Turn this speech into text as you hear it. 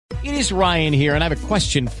It is Ryan here, and I have a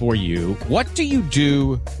question for you. What do you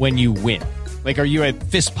do when you win? Like, are you a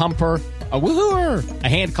fist pumper, a woohooer, a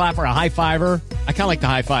hand clapper, a high fiver? I kind of like the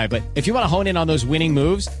high five, but if you want to hone in on those winning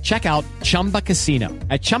moves, check out Chumba Casino.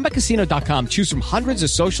 At ChumbaCasino.com, choose from hundreds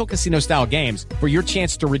of social casino-style games for your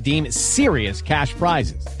chance to redeem serious cash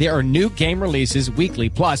prizes. There are new game releases weekly,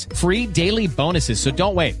 plus free daily bonuses. So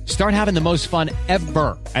don't wait. Start having the most fun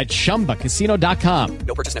ever at ChumbaCasino.com.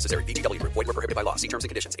 No purchase necessary. VGW Group. Void where prohibited by law. See terms and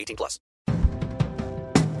conditions. 18+.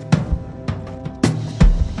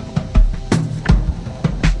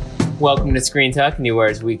 Welcome to Screen Talk,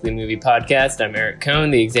 Newwire's weekly movie podcast. I'm Eric Cohn,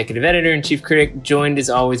 the executive editor and chief critic, joined as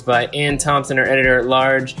always by Ann Thompson, our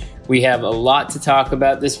editor-at-large. We have a lot to talk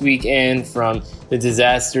about this weekend, from the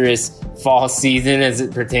disastrous fall season as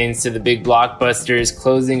it pertains to the big blockbusters,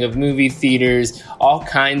 closing of movie theaters, all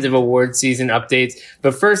kinds of award season updates.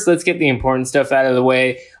 But first, let's get the important stuff out of the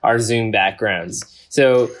way, our Zoom backgrounds.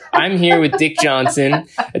 So I'm here with Dick Johnson.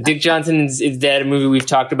 Dick Johnson is Dead, a movie we've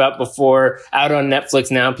talked about before, out on Netflix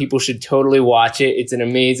now. People should totally watch it. It's an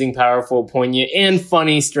amazing, powerful, poignant, and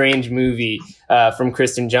funny, strange movie from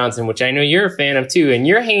Kristen Johnson, which I know you're a fan of too. And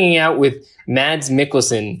you're hanging out with Mads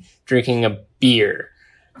Mikkelsen drinking a beer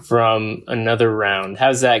from Another Round.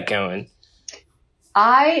 How's that going?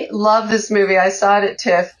 I love this movie. I saw it at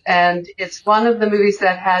TIFF, and it's one of the movies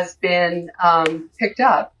that has been picked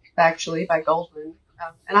up, actually, by Goldwyn.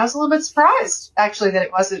 And I was a little bit surprised, actually, that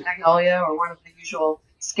it wasn't Magnolia or one of the usual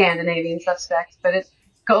Scandinavian suspects. But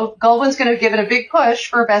Goldwyn's going to give it a big push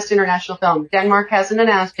for Best International Film. Denmark hasn't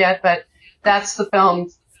announced yet, but that's the film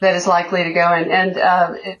that is likely to go in. And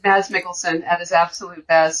Mads Mikkelsen at his absolute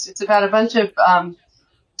best. It's about a bunch of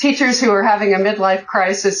teachers who are having a midlife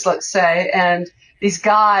crisis, let's say, and these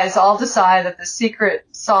guys all decide that the secret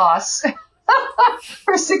sauce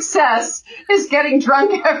for success is getting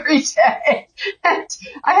drunk every day. And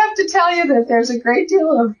I have to tell you that there's a great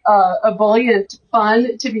deal of ebullient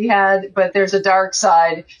fun to be had, but there's a dark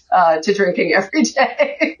side to drinking every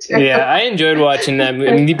day. Yeah, I enjoyed watching that movie.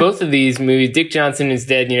 I mean, both of these movies, Dick Johnson is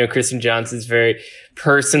Dead, Kristen Johnson's very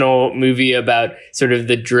personal movie about sort of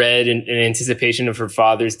the dread and anticipation of her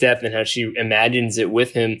father's death and how she imagines it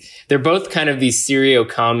with him. They're both kind of these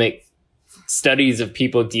serio-comic studies of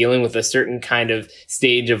people dealing with a certain kind of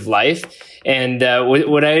stage of life. And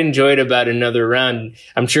what I enjoyed about Another Round,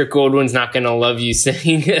 I'm sure Goldwyn's not going to love you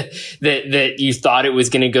saying that you thought it was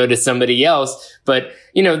going to go to somebody else. But,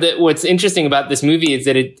 what's interesting about this movie is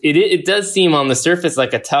that it does seem on the surface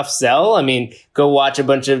like a tough sell. I mean, go watch a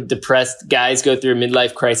bunch of depressed guys go through a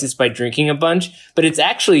midlife crisis by drinking a bunch. But it's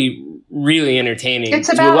actually really entertaining.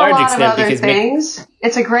 It's about a lot of other things.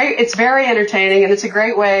 It's very entertaining, and it's a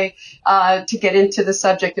great way to get into the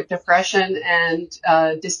subject of depression and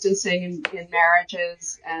distancing in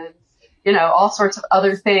marriages and, all sorts of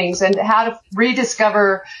other things, and how to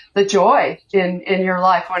rediscover the joy in your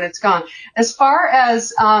life when it's gone. As far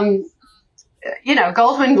as, Goldwyn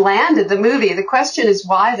landed the movie, the question is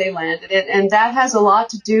why they landed it. And that has a lot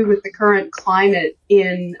to do with the current climate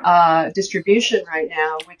in distribution right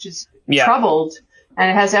now, which is troubled. And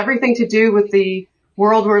it has everything to do with the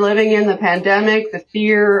world we're living in, the pandemic, the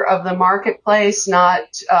fear of the marketplace not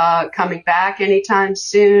coming back anytime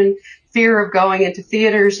soon, fear of going into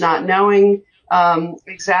theaters, not knowing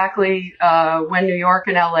exactly when New York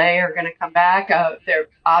and LA are going to come back. They're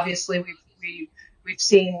obviously we've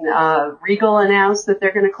seen Regal announce that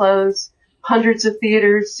they're going to close hundreds of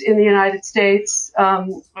theaters in the United States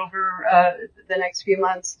over the next few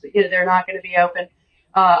months. They're not going to be open.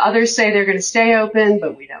 Others say they're going to stay open,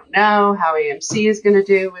 but we don't know how AMC is going to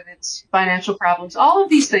do with its financial problems. All of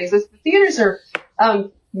these things. The theaters are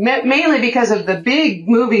mainly because of the big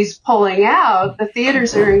movies pulling out, the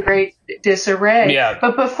theaters are in great disarray. Yeah.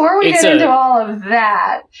 But before we get into all of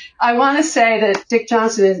that, I want to say that Dick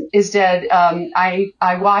Johnson is Dead. I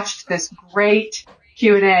watched this great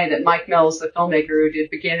Q&A that Mike Mills, the filmmaker who did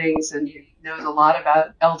Beginnings and who knows a lot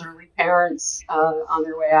about elderly parents on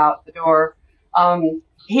their way out the door,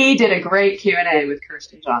 he did a great Q&A with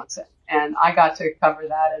Kristen Johnson, and I got to cover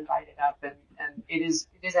that and write it up, and it is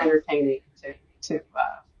entertaining to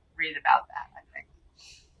read about that, I think.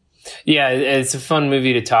 Yeah, it's a fun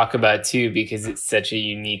movie to talk about too, because it's such a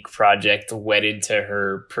unique project wedded to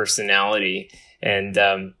her personality. And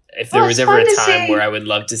if there was ever a time where I would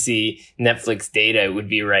love to see Netflix data, it would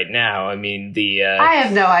be right now. I mean, I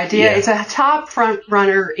have no idea. Yeah. It's a top front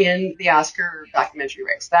runner in the Oscar documentary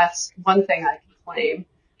race. That's one thing I can claim.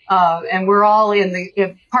 And we're all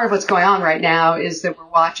part of what's going on right now is that we're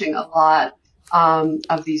watching a lot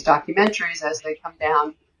of these documentaries as they come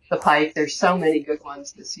down the pike. There's so many good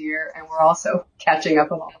ones this year, and we're also catching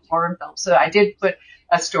up with all the foreign films. So I did put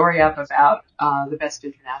a story up about the Best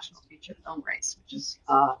International Feature Film race, which is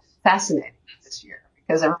fascinating this year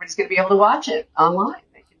because everybody's going to be able to watch it online.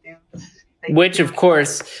 Which, of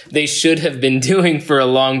course, they should have been doing for a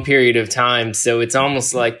long period of time. So it's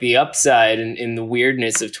almost like the upside in the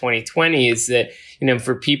weirdness of 2020 is that,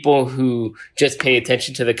 for people who just pay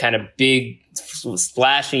attention to the kind of big,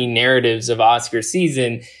 splashy narratives of Oscar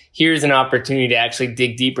season, here's an opportunity to actually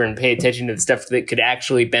dig deeper and pay attention to the stuff that could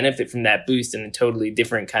actually benefit from that boost in a totally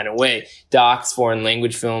different kind of way. Docs, foreign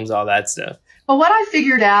language films, all that stuff. Well, what I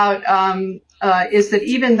figured out is that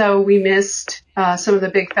even though we missed some of the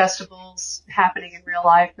big festivals happening in real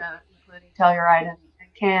life, including Telluride and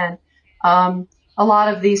Cannes, a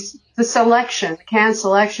lot of the Cannes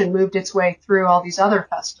selection moved its way through all these other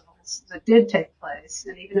festivals that did take place.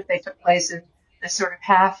 And even if they took place in this sort of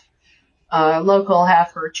half local,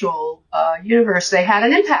 half virtual universe, they had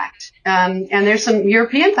an impact. And there's some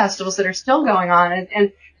European festivals that are still going on.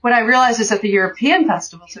 And what I realized is that the European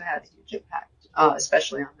festivals have had a huge impact,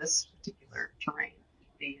 especially on this particular terrain.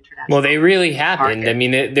 Well, they really happened. Market. I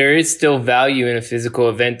mean, there is still value in a physical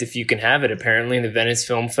event if you can have it. Apparently, in the Venice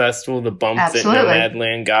Film Festival, the bump Absolutely. that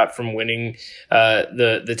Nomadland got from winning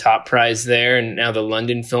the top prize there, and now the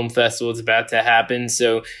London Film Festival is about to happen.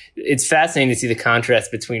 So it's fascinating to see the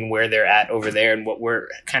contrast between where they're at over there and what we're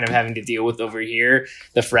kind of having to deal with over here,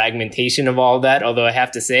 the fragmentation of all that. Although I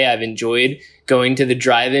have to say I've enjoyed going to the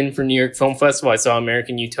drive-in for New York Film Festival. I saw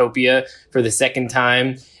American Utopia for the second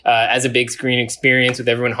time as a big screen experience with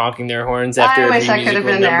everyone honking their horns after every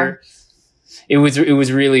musical number. There. It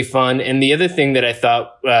was really fun. And the other thing that I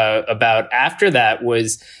thought about after that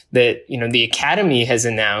was that, the Academy has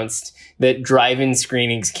announced that drive-in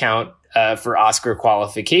screenings count for Oscar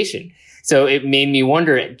qualification. So it made me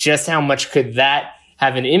wonder just how much could that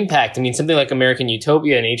have an impact. I mean, something like American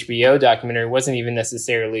Utopia, an HBO documentary, wasn't even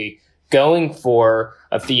necessarily going for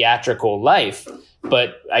a theatrical life.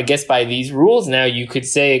 But I guess by these rules now, you could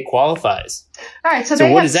say it qualifies. All right.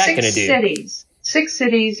 So what is that going to do? 6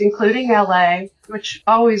 cities, including LA, which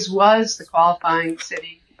always was the qualifying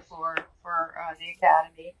city for the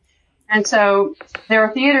Academy. And so there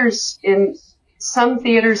are some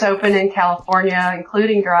theaters open in California,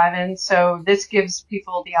 including drive-ins. So this gives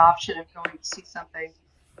people the option of going to see something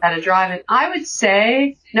at a drive-in. I would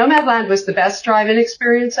say Nomadland was the best drive-in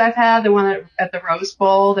experience I've had, the one at the Rose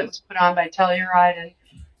Bowl that was put on by Telluride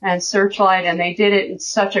and Searchlight, and they did it in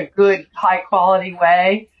such a good, high-quality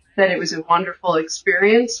way that it was a wonderful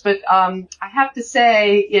experience. But I have to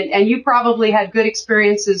say, and you probably had good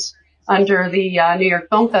experiences under the New York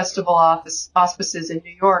Film Festival auspices in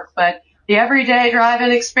New York, but the everyday drive-in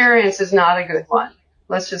experience is not a good one.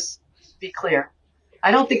 Let's just be clear. I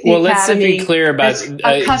don't think the let's Academy be clear about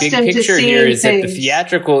a big picture here is that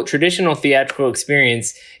the traditional theatrical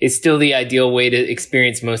experience is still the ideal way to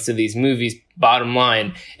experience most of these movies, bottom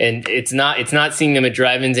line. And it's not seeing them at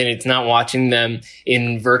drive-ins, and it's not watching them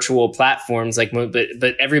in virtual platforms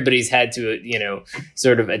but everybody's had to,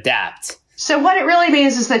 sort of adapt. So what it really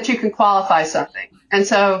means is that you can qualify something. And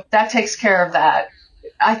so that takes care of that.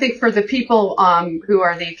 I think for the people who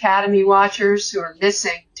are the Academy watchers who are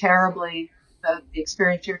missing terribly the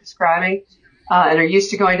experience you're describing, and are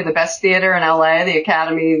used to going to the best theater in LA, the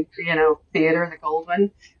Academy, theater, the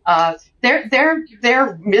Goldwyn,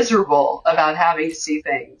 they're miserable about having to see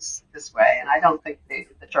things this way. And I don't think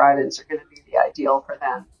the drive-ins are going to be the ideal for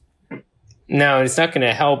them. No, it's not going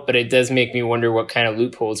to help, but it does make me wonder what kind of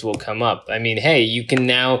loopholes will come up. I mean, hey, you can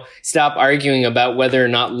now stop arguing about whether or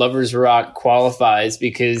not Lovers Rock qualifies,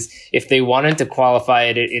 because if they wanted to qualify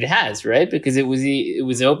it, it has, right? Because it was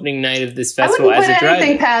the opening night of this festival as a drive-in. I wouldn't put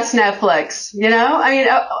anything past Netflix, I mean,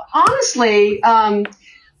 honestly,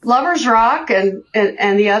 Lovers Rock and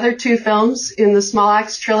the other 2 films in the Small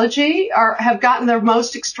Axe trilogy have gotten the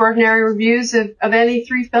most extraordinary reviews of any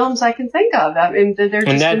 3 films I can think of. I mean, they're just amazing.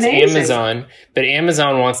 And that's Amazon, but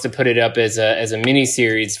Amazon wants to put it up as a mini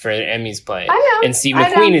series for an Emmys play. I know. And Steve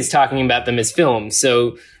McQueen is talking about them as films.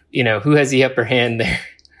 So, who has the upper hand there?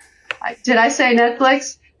 Did I say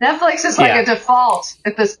Netflix? Netflix is like a default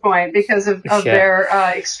at this point because of their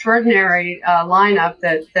extraordinary lineup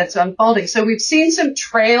that's unfolding. So we've seen some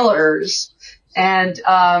trailers, and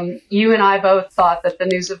you and I both thought that the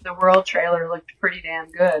News of the World trailer looked pretty damn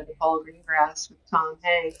good, the Paul Greengrass with Tom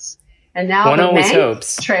Hanks. And now the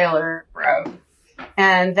Mank trailer broke.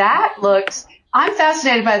 And that looks, I'm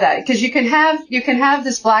fascinated by that, because you can have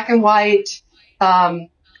this black and white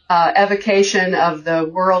evocation of the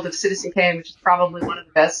world of Citizen Kane, which is probably one of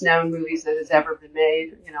the best known movies that has ever been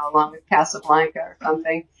made, along with Casablanca or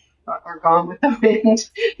something. or Gone with the Wind.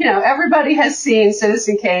 Everybody has seen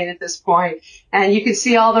Citizen Kane at this point, and you can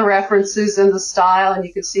see all the references and the style, and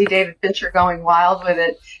you can see David Fincher going wild with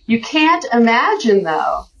it. You can't imagine,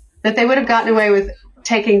 though, that they would have gotten away with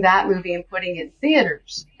taking that movie and putting it in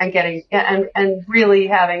theaters and and really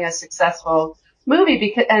having a successful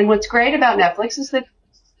movie. And what's great about Netflix is that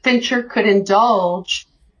Fincher could indulge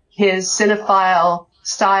his cinephile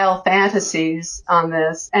style fantasies on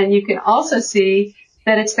this, and you can also see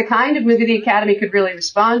that it's the kind of movie the Academy could really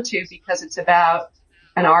respond to, because it's about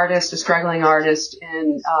an artist, a struggling artist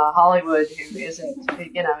in Hollywood who isn't,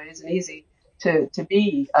 it isn't easy to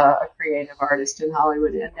be a creative artist in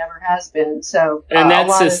Hollywood. It never has been. So, and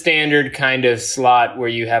that's a standard kind of slot where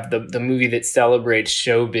you have the movie that celebrates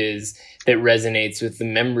showbiz, that resonates with the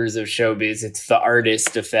members of showbiz. It's the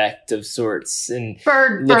artist effect of sorts. And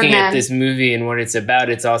looking at this movie and what it's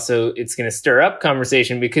about, it's going to stir up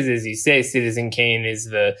conversation because, as you say, Citizen Kane is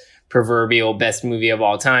the proverbial best movie of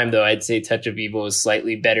all time, though I'd say Touch of Evil is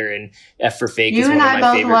slightly better, and F for Fake is one of my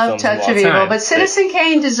favorite films of all time. You and I both love Touch of Evil, but Citizen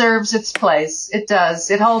Kane deserves its place. It does.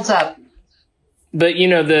 It holds up. But,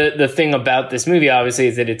 the thing about this movie, obviously,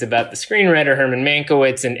 is that it's about the screenwriter, Herman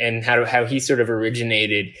Mankiewicz, and how he sort of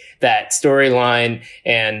originated that storyline.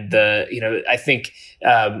 And I think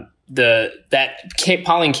that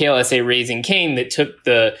Pauline Kael essay, Raising Kane, that took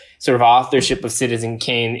the sort of authorship of Citizen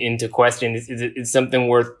Kane into question is something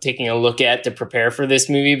worth taking a look at to prepare for this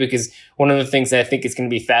movie. Because one of the things that I think is going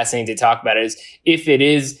to be fascinating to talk about is, if it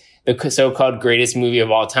is the so-called greatest movie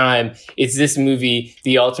of all time, is this movie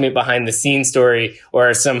the ultimate behind-the-scenes story,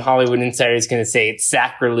 or are some Hollywood insiders going to say it's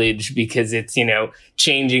sacrilege because it's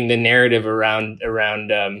changing the narrative around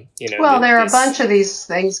Well, there are a bunch of these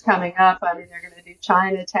things coming up. I mean, they're going to do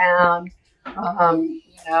Chinatown.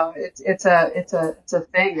 It's a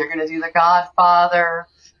thing. They're going to do The Godfather.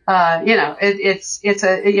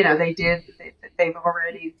 They've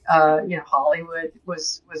already Hollywood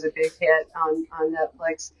was a big hit on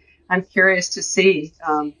Netflix. I'm curious to see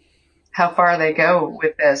how far they go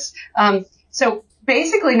with this. So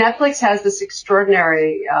basically, Netflix has this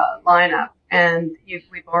extraordinary lineup, and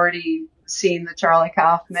we've already seen the Charlie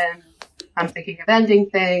Kaufman I'm Thinking of Ending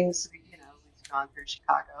Things. We've gone through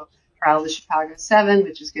Trial of the Chicago 7,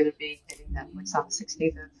 which is going to be hitting Netflix on the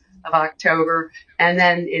 16th of October, and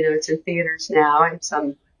then it's in theaters now in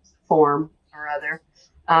some form or other.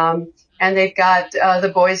 And they've got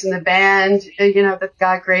The Boys in the Band, that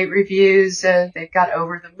got great reviews. They've got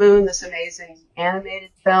Over the Moon, this amazing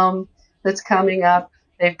animated film that's coming up.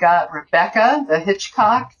 They've got Rebecca, the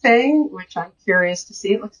Hitchcock thing, which I'm curious to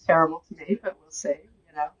see. It looks terrible to me, but we'll see.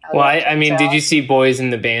 Well, I mean, did you see Boys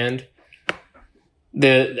in the Band?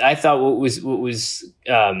 I thought what was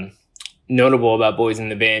notable about Boys in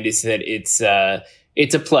the Band is that it's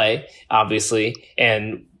a play, obviously,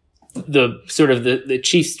 and the sort of the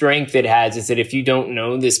chief strength it has is that if you don't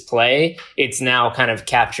know this play, it's now kind of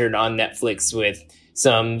captured on Netflix with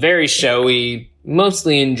some very showy,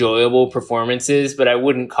 mostly enjoyable performances, but I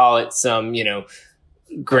wouldn't call it some,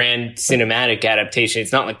 grand cinematic adaptation.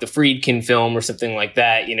 It's not like the Friedkin film or something like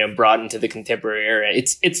that, brought into the contemporary era.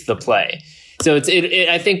 It's the play. So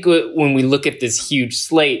I think when we look at this huge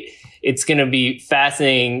slate, it's going to be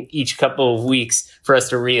fascinating each couple of weeks for us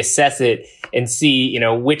to reassess it and see,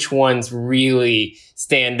 which ones really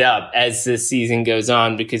stand up as the season goes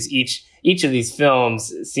on, because each of these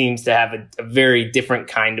films seems to have a very different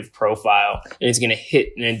kind of profile, and it's going to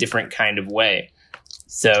hit in a different kind of way.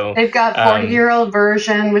 So they've got 40-year-old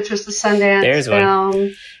version, which was the Sundance film.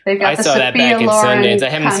 One. They've got I saw that back at Sundance. I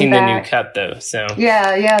haven't seen the new cut though. So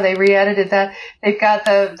yeah, they re-edited that. They've got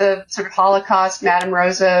the sort of Holocaust Madame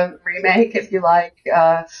Rosa remake, if you like,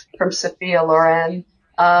 from Sophia Loren.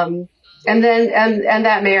 And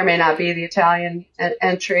that may or may not be the Italian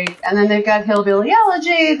entry. And then they've got Hillbilly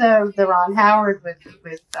Elegy, the Ron Howard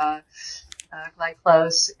with Glenn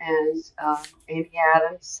Close and Amy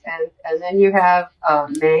Adams, and then you have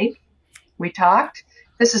Mank. We talked.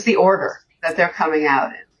 This is the order that they're coming out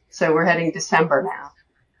in. So we're heading December now,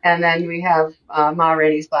 and then we have Ma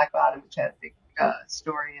Rainey's Black Bottom, which had a big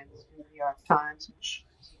story in the New York Times, which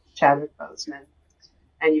Chadwick Boseman,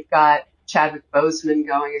 and you've got Chadwick Boseman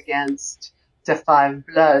going against Da 5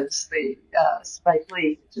 Bloods, the Spike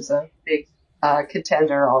Lee, which is a big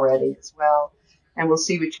contender already as well. And we'll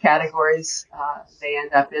see which categories they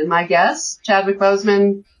end up in. My guess, Chadwick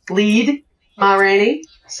Boseman lead, Ma Rainey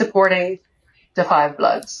supporting Da 5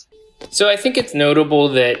 Bloods. So I think it's notable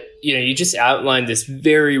that, you just outlined this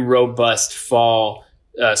very robust fall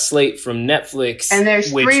slate from Netflix. And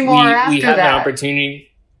there's three more after we have that. An opportunity.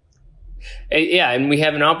 Yeah, and we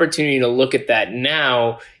have an opportunity to look at that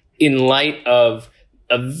now in light of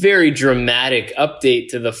a very dramatic update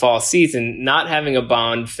to the fall season, not having a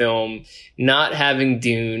Bond film, not having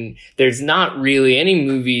Dune. There's not really any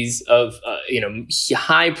movies of,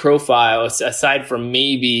 high profile, aside from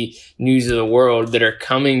maybe News of the World, that are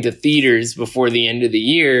coming to theaters before the end of the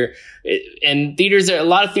year. And a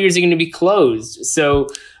lot of theaters are going to be closed. So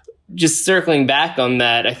just circling back on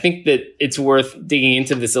that, I think that it's worth digging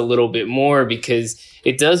into this a little bit more, because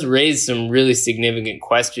it does raise some really significant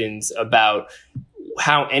questions about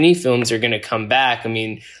how any films are going to come back. I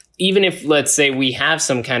mean, even if, let's say, we have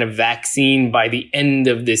some kind of vaccine by the end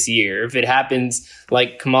of this year, if it happens,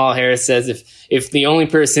 like Kamala Harris says, if the only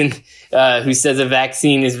person who says a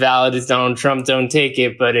vaccine is valid is Donald Trump, don't take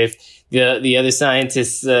it. But if the other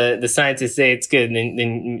scientists, the scientists say it's good,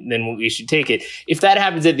 then we should take it. If that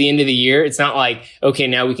happens at the end of the year, it's not like, okay,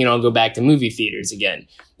 now we can all go back to movie theaters again.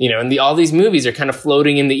 And all these movies are kind of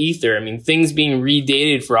floating in the ether. I mean, things being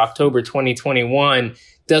redated for October 2021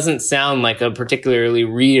 doesn't sound like a particularly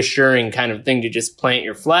reassuring kind of thing to just plant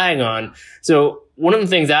your flag on. So one of the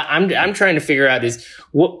things I'm trying to figure out is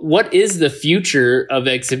what is the future of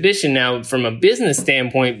exhibition now from a business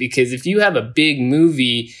standpoint? Because if you have a big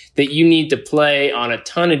movie that you need to play on a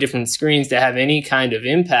ton of different screens to have any kind of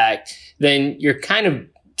impact, then you're kind of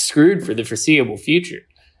screwed for the foreseeable future.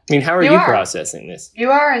 I mean, how are you processing this?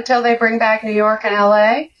 You are, until they bring back New York and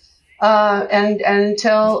LA, and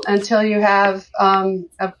until you have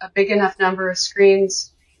a big enough number of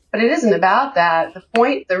screens. But it isn't about that. The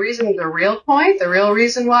real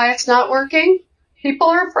reason why it's not working, people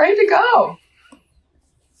are afraid to go.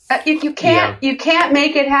 You can't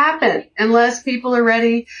make it happen unless people are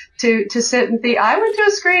ready to sit and think. I went to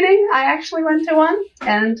a screening. I actually went to one,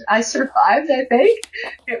 and I survived, I think.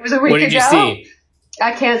 It was a week ago. What did you see?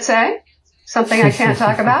 I can't say. Something I can't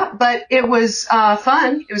talk about. But it was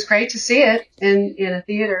fun. It was great to see it in a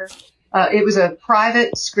theater. It was a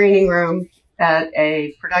private screening room at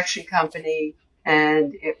a production company,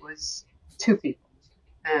 and it was 2 people.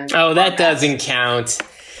 That doesn't count.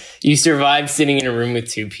 You survived sitting in a room with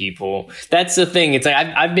 2 people. That's the thing. It's like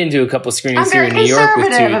I've been to a couple screenings here in New York with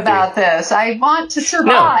 2. I'm very conservative about this. I want to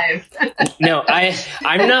survive. No,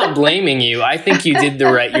 I'm not blaming you. I think you're doing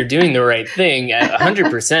the right thing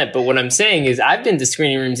 100%. But what I'm saying is I've been to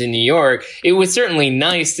screening rooms in New York. It was certainly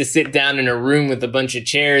nice to sit down in a room with a bunch of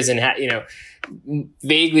chairs and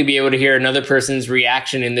vaguely be able to hear another person's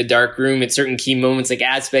reaction in the dark room at certain key moments, like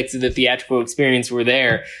aspects of the theatrical experience were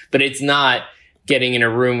there. But it's not getting in a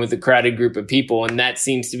room with a crowded group of people. And that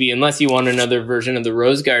seems to be, unless you want another version of the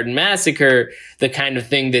Rose Garden Massacre, the kind of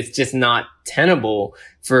thing that's just not tenable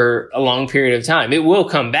for a long period of time. It will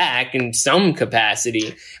come back in some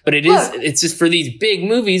capacity, but it's just for these big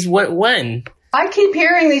movies. When? I keep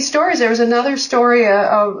hearing these stories. There was another story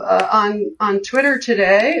on Twitter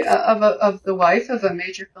today of the wife of a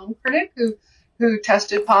major film critic who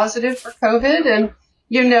tested positive for COVID. And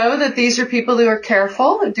you know that these are people who are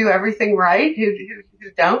careful and do everything right, who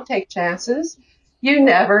don't take chances. You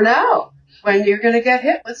never know when you're going to get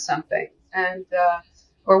hit with something, and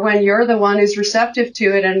or when you're the one who's receptive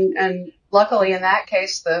to it. And luckily, in that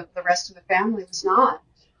case, the rest of the family was not.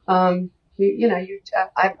 I'm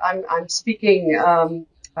speaking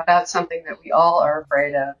about something that we all are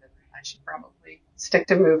afraid of, and I should probably stick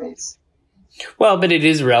to movies. Well, but it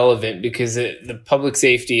is relevant because the public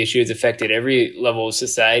safety issue has affected every level of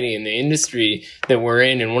society and the industry that we're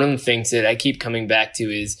in. And one of the things that I keep coming back to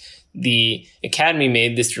is the Academy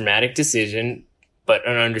made this dramatic decision, but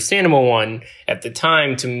an understandable one at the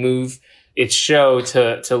time, to move its show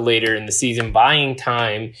to later in the season, buying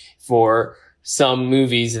time for some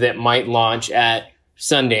movies that might launch at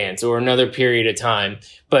Sundance or another period of time.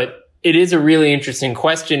 But it is a really interesting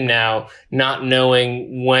question now, not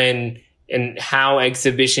knowing when and how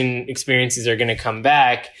exhibition experiences are going to come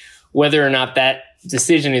back, whether or not that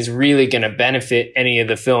decision is really going to benefit any of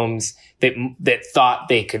the films that thought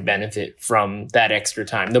they could benefit from that extra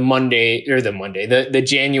time, the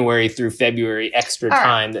January through February extra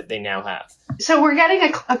time that they now have. So we're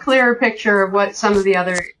getting a clearer picture of what some of the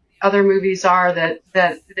other movies are. That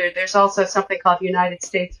there's also something called United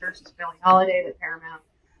States versus Billie Holiday that Paramount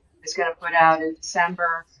is going to put out in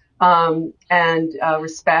December, and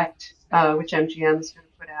Respect, which MGM is going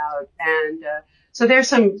to put out, and so there's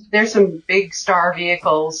some big star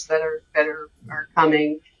vehicles that are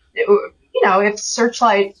coming. If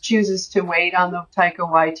Searchlight chooses to wait on the Taika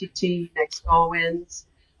Waititi Next Goal Wins,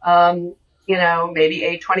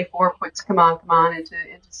 maybe A24 puts Come On into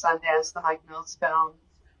Sundance, the Mike Mills film.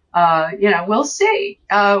 We'll see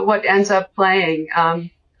what ends up playing.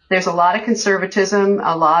 There's a lot of conservatism,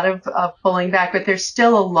 a lot of pulling back, but there's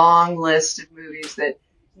still a long list of movies that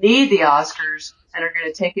need the Oscars and are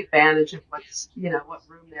going to take advantage of what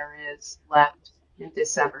room there is left in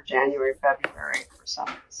December, January, February for some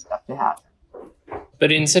of this stuff to happen.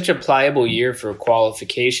 But in such a pliable year for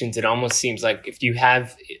qualifications, it almost seems like if you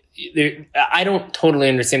have, I don't totally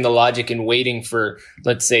understand the logic in waiting for,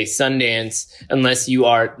 let's say, Sundance, unless you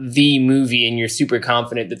are the movie and you're super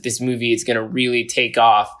confident that this movie is going to really take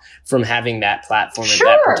off from having that platform at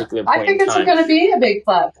that particular point in time. I think it's going to be a big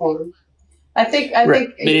platform. I think, but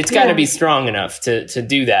it's got to be strong enough to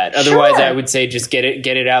do that. Otherwise, I would say just get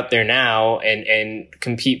it out there now and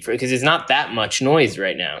compete for, because it's not that much noise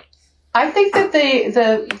right now. I think that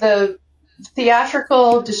the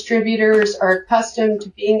theatrical distributors are accustomed to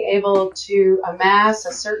being able to amass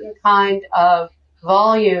a certain kind of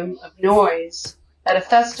volume of noise at a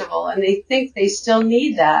festival, and they think they still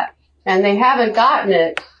need that, and they haven't gotten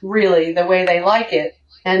it really the way they like it.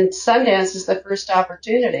 And Sundance is the first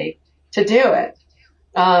opportunity to do it.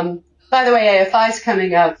 By the way, AFI is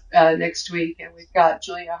coming up next week, and we've got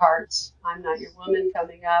Julia Hart's I'm Not Your Woman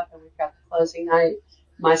coming up, and we've got the closing night,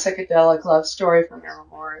 My Psychedelic Love Story from Errol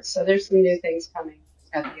Morris. So there's some new things coming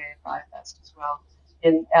at the AFI Fest as well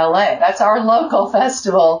in LA. That's our local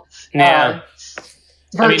festival. Yeah.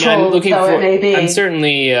 Virtual, I'm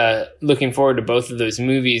certainly looking forward to both of those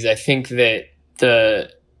movies. I think that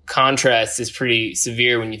the contrast is pretty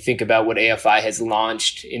severe when you think about what AFI has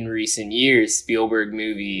launched in recent years. Spielberg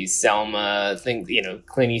movies, Selma,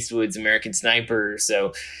 Clint Eastwood's American Sniper.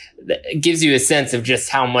 So it gives you a sense of just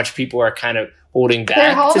how much people are kind of holding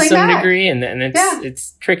back to some degree, and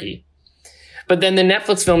it's tricky. But then the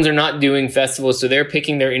Netflix films are not doing festivals, so they're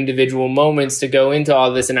picking their individual moments to go into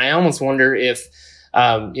all this. And I almost wonder if,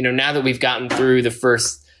 now that we've gotten through the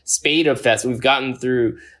first spate of festivals, we've gotten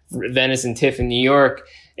through Venice and TIFF in New York,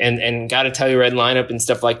 and got to tell you Red Lineup and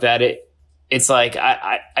stuff like that. It's like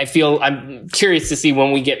I feel I'm curious to see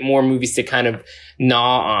when we get more movies to kind of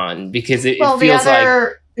gnaw on, because it feels the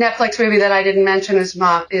other Netflix movie that I didn't mention is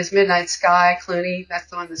Midnight Sky. Clooney. That's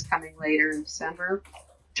the one that's coming later in December.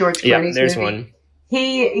 George Clooney's there's movie.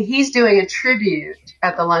 One. He's doing a tribute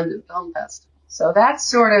at the London Film Festival. So that's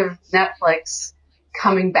sort of Netflix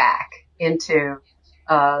coming back into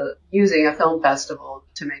using a film festival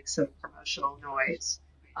to make some promotional noise.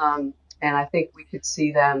 And I think we could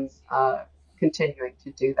see them continuing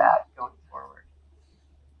to do that going forward.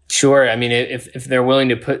 Sure. I mean, if they're willing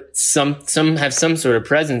to put some have some sort of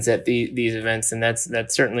presence at these events, then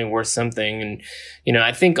that's certainly worth something. And,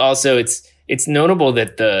 I think also it's notable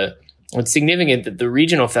that it's significant that the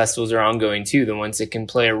regional festivals are ongoing too, the ones that can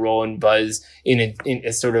play a role and buzz in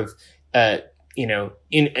a sort of,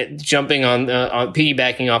 jumping on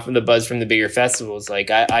piggybacking off of the buzz from the bigger festivals.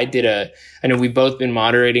 Like I know we've both been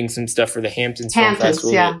moderating some stuff for the Hamptons Film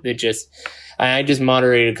Festival. Yeah. I just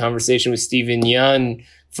moderated a conversation with Stephen Yun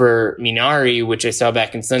for Minari, which I saw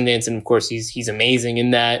back in Sundance. And of course, he's amazing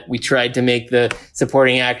in that. We tried to make the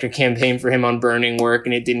supporting actor campaign for him on Burning work,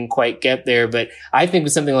 and it didn't quite get there. But I think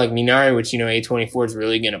with something like Minari, which, A24 is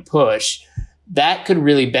really going to push, that could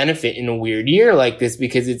really benefit in a weird year like this,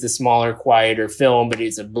 because it's a smaller, quieter film, but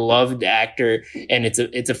it's a beloved actor. And it's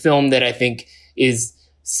a film that I think is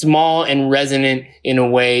small and resonant in a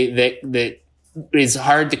way that is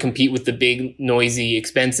hard to compete with the big, noisy,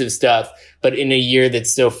 expensive stuff, but in a year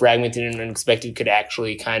that's so fragmented and unexpected could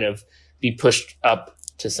actually kind of be pushed up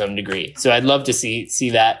to some degree. So I'd love to see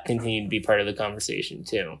that continue to be part of the conversation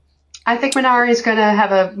too. I think Minari is going to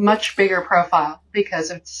have a much bigger profile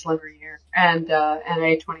because of its slimmer year, and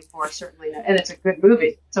A24 certainly, and it's a good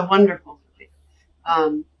movie. It's a wonderful movie,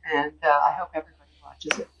 and I hope everybody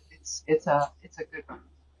watches it. It's a good one.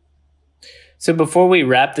 So before we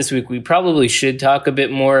wrap this week, we probably should talk a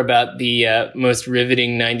bit more about the most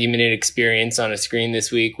riveting 90-minute experience on a screen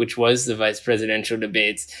this week, which was the vice presidential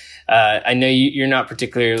debates. I know you're not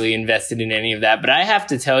particularly invested in any of that, but I have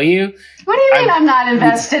to tell you. What do you mean I'm not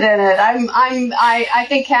invested in it? I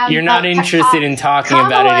think you're not interested in talking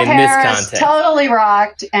about it in this context. Totally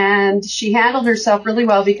rocked, and she handled herself really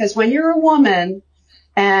well, because when you're a woman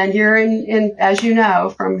and you're in, as you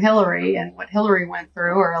know, from Hillary and what Hillary went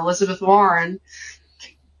through, or Elizabeth Warren,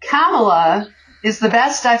 Kamala is the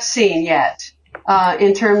best I've seen yet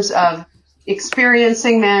in terms of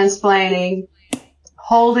experiencing mansplaining,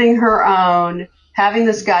 holding her own, having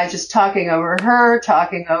this guy just talking over her,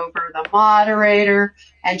 talking over the moderator,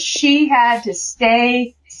 and she had to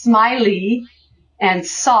stay smiley and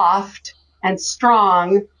soft and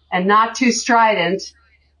strong and not too strident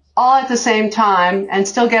all at the same time, and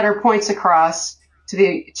still get her points across to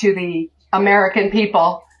the American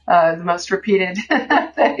people the most repeated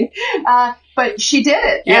thing. But she did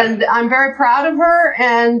it, yeah. And I'm very proud of her.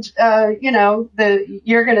 And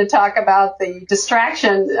you're going to talk about the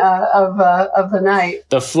distraction of the night,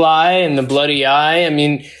 the fly and the bloody eye. I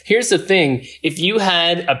mean, here's the thing: if you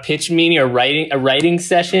had a pitch meeting or a writing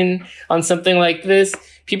session on something like this,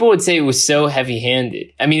 people would say it was so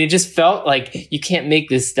heavy-handed. I mean, it just felt like you can't make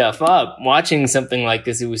this stuff up. Watching something like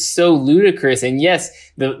this, it was so ludicrous. And yes,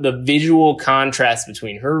 the visual contrast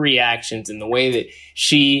between her reactions and the way that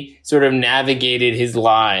she sort of navigated his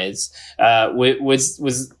lies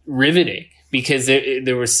was riveting. Because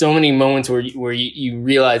there were so many moments where you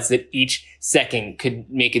realized that each second could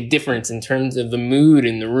make a difference in terms of the mood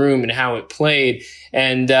in the room and how it played.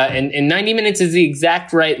 And 90 minutes is the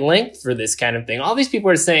exact right length for this kind of thing. All these people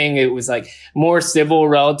are saying it was like more civil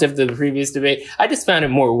relative to the previous debate. I just found it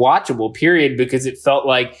more watchable, period, because it felt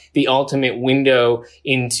like the ultimate window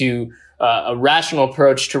into a rational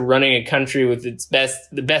approach to running a country with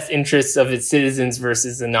the best interests of its citizens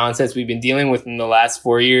versus the nonsense we've been dealing with in the last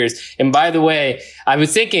 4 years. And by the way, I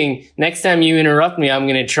was thinking next time you interrupt me, I'm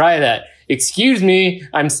going to try that. Excuse me,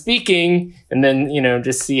 I'm speaking, and then,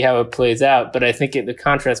 just see how it plays out. But I think the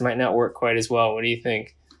contrast might not work quite as well. What do you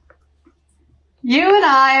think? You and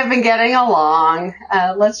I have been getting along.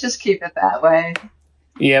 Let's just keep it that way.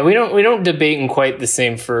 Yeah, we don't debate in quite the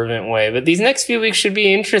same fervent way, but these next few weeks should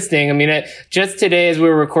be interesting. I mean, just today as we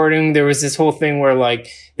were recording, there was this whole thing where like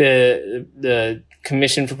the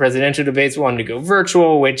Commission for Presidential Debates wanted to go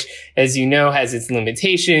virtual, which, as you know, has its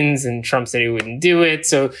limitations, and Trump said he wouldn't do it.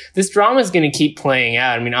 So this drama is going to keep playing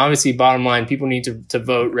out. I mean, obviously, bottom line, people need to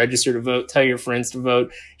vote, register to vote, tell your friends to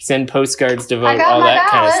vote, send postcards to vote, all that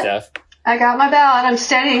kind of stuff. I got my ballot. I'm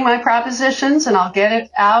studying my propositions, and I'll get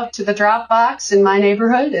it out to the drop box in my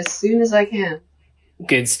neighborhood as soon as I can.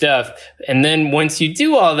 Good stuff. And then once you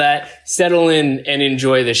do all that, settle in and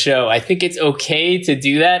enjoy the show. I think it's okay to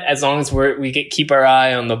do that as long as keep our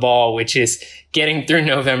eye on the ball, which is getting through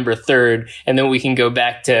November 3rd, and then we can go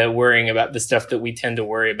back to worrying about the stuff that we tend to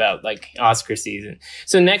worry about, like Oscar season.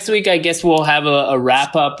 So next week, I guess we'll have a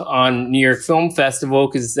wrap up on New York Film Festival,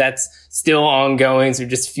 because that's still ongoing. So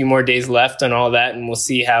just a few more days left on all that, and we'll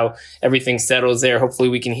see how everything settles there. Hopefully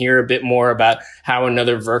we can hear a bit more about how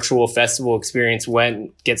another virtual festival experience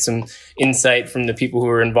went, get some insight from the people who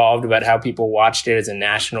were involved about how people watched it as a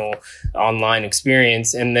national online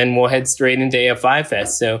experience. And then we'll head straight into AFI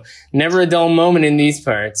Fest. So never a dull moment in these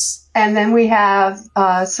parts. And then we have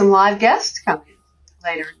some live guests coming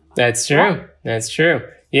later. That's true. That's true.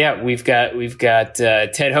 Yeah, we've got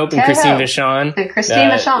Ted Hope and Christine Vachon. And Christine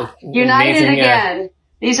Vachon, united again.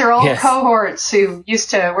 These are old cohorts who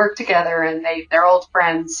used to work together, and they're old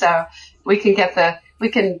friends. So we can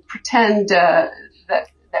pretend that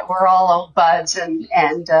we're all old buds,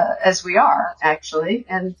 and as we are actually,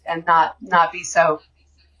 and not be so.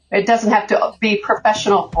 It doesn't have to be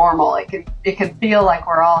professional formal. It can feel like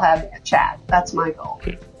we're all having a chat. That's my goal.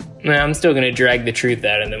 No, I'm still going to drag the truth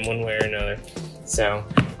out of them one way or another. So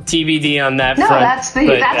TBD on that front.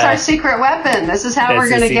 No, that's our secret weapon. This is how we're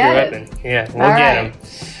going to get it. Yeah, we'll get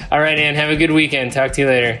them. All right, Ann, have a good weekend. Talk to you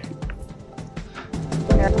later.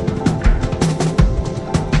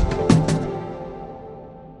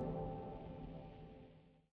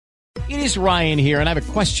 It is Ryan here, and I have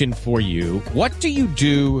a question for you. What do you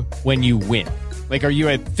do when you win? Like, are you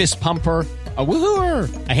a fist pumper, a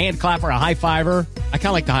woohooer, a hand clapper, a high fiver? I kind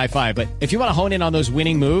of like the high five, but if you want to hone in on those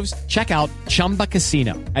winning moves, check out Chumba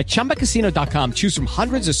Casino. At ChumbaCasino.com, choose from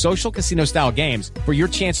hundreds of social casino-style games for your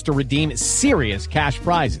chance to redeem serious cash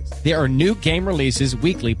prizes. There are new game releases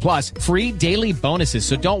weekly, plus free daily bonuses.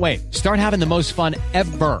 So don't wait. Start having the most fun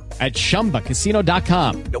ever at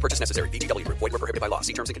ChumbaCasino.com. No purchase necessary. VGW. Void where prohibited by law.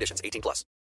 See terms and conditions. 18+.